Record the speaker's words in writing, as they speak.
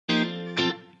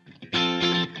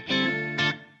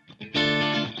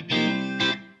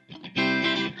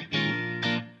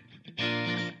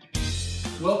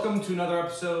Welcome to another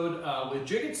episode with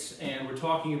Jiggets, and we're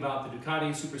talking about the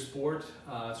Ducati Supersport,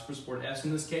 Supersport S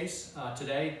in this case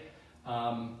today.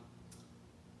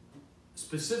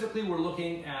 Specifically, we're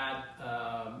looking at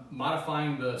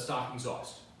modifying the stock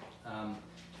exhaust.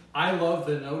 I love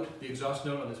the exhaust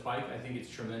note on this bike. I think it's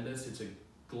tremendous. It's a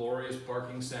glorious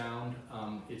barking sound.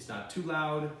 It's not too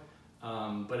loud,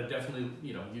 but it definitely,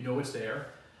 you know it's there.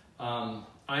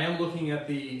 I am looking at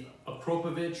the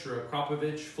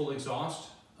Akrapovic full exhaust,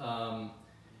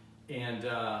 and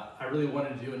I really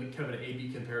wanted to do kind of an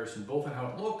A/B comparison, both on how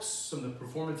it looks, some of the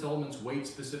performance elements, weight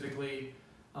specifically,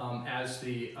 as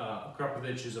the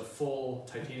Akrapovic is a full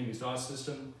titanium exhaust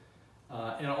system,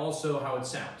 and also how it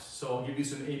sounds. So I'll give you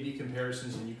some A/B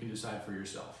comparisons and you can decide for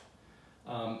yourself.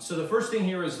 So the first thing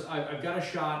here is I've got a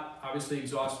shot, obviously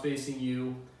exhaust facing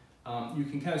you. You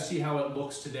can kind of see how it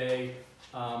looks today.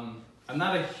 I'm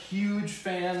not a huge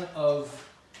fan of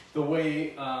the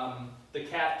way the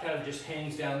cat kind of just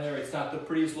hangs down there. It's not the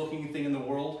prettiest looking thing in the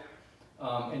world.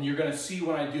 And you're going to see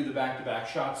when I do the back-to-back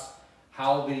shots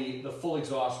how the full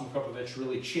exhaust from Akrapovic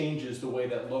really changes the way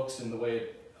that looks and the way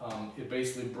it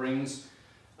basically brings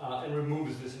and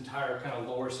removes this entire kind of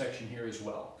lower section here as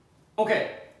well.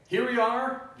 Okay, here we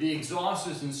are. The exhaust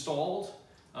is installed.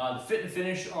 The fit and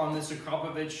finish on this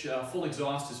Akrapovic full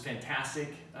exhaust is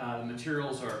fantastic. The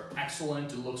materials are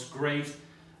excellent. It looks great.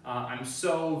 I'm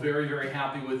so very, very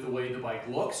happy with the way the bike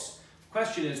looks. The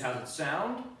question is, how's it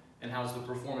sound and how's the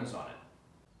performance on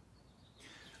it?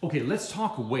 Okay, let's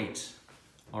talk weight.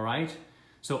 All right.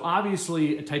 So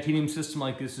obviously a titanium system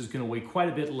like this is going to weigh quite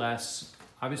a bit less.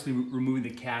 Obviously removing the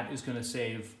cat is going to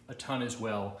save a ton as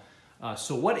well.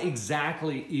 So what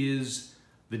exactly is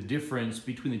the difference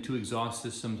between the two exhaust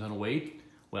systems on weight?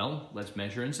 Well, let's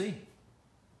measure and see.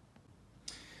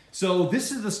 So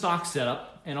this is the stock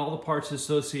setup and all the parts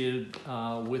associated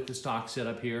with the stock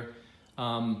setup here.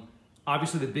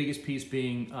 Obviously the biggest piece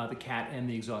being the cat and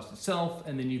the exhaust itself,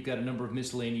 and then you've got a number of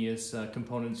miscellaneous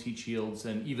components, heat shields,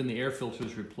 and even the air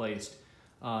filters replaced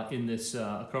in this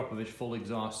Akrapovic full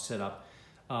exhaust setup.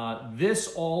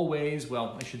 This all weighs,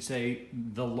 well, I should say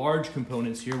the large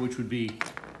components here, which would be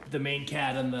the main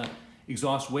cat and the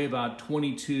exhaust, weigh about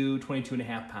 22 and a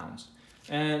half pounds.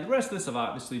 And the rest of this is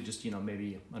obviously just,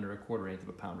 maybe under a quarter-inch of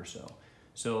a pound or so.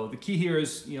 So the key here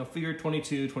is, figure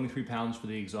 22, 23 pounds for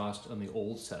the exhaust on the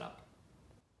old setup.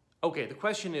 Okay, the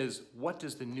question is, what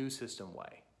does the new system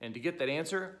weigh? And to get that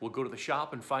answer, we'll go to the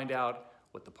shop and find out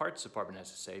what the parts department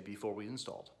has to say before we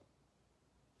installed.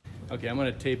 Okay, I'm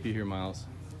gonna tape you here, Miles.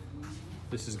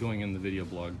 This is going in the video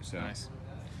blog, so. Nice.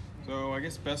 So I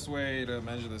guess the best way to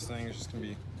measure this thing is just gonna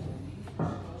be.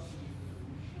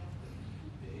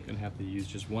 Gonna have to use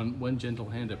just one gentle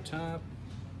hand up top,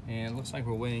 and looks like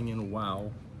we're weighing in.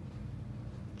 Wow,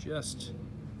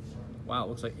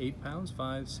 looks like 8 pounds,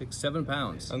 5, 6, 7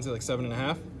 pounds. I'd say like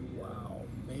 7.5. Wow,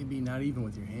 maybe not even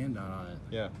with your hand on it.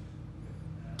 Yeah.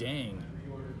 Dang.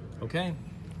 Okay,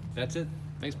 that's it.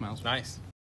 Thanks, Miles. Nice.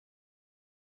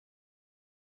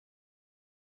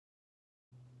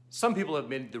 Some people have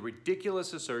made the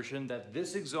ridiculous assertion that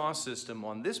this exhaust system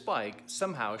on this bike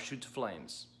somehow shoots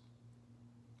flames.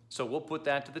 So we'll put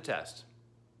that to the test.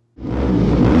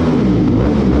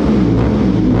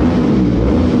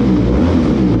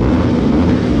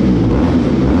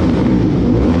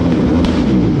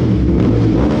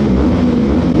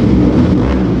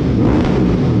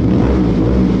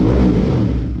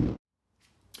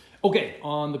 Okay,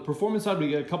 on the performance side,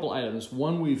 we got a couple items.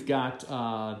 One, we've got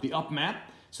the up map.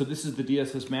 So this is the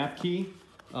DSS map key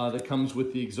that comes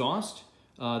with the exhaust.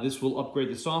 This will upgrade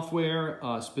the software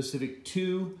specific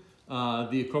to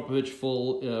the Akrapovic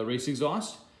full race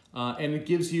exhaust. And it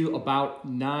gives you about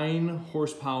 9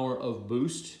 horsepower of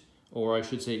boost, or I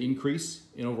should say increase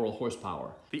in overall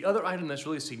horsepower. The other item that's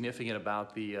really significant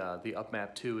about the up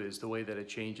map 2 is the way that it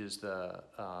changes the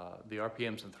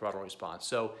RPMs and throttle response.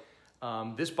 So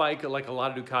this bike, like a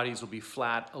lot of Ducatis, will be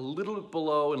flat a little bit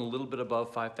below and a little bit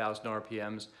above 5,000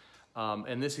 RPMs.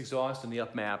 And this exhaust and the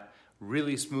up map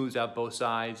really smooths out both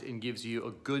sides and gives you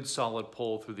a good solid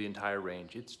pull through the entire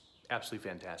range. It's absolutely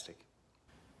fantastic.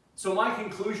 So my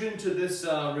conclusion to this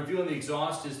review on the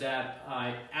exhaust is that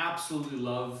I absolutely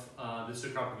love this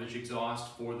Akrapovic exhaust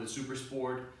for the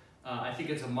Supersport. I think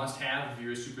it's a must-have if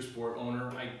you're a Supersport owner.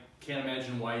 I can't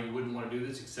imagine why you wouldn't want to do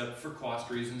this except for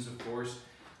cost reasons, of course.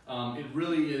 It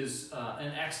really is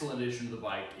an excellent addition to the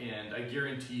bike, and I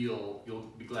guarantee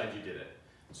you'll be glad you did it.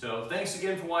 So thanks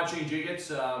again for watching, Jiggets.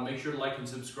 Make sure to like and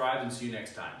subscribe, and see you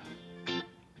next time.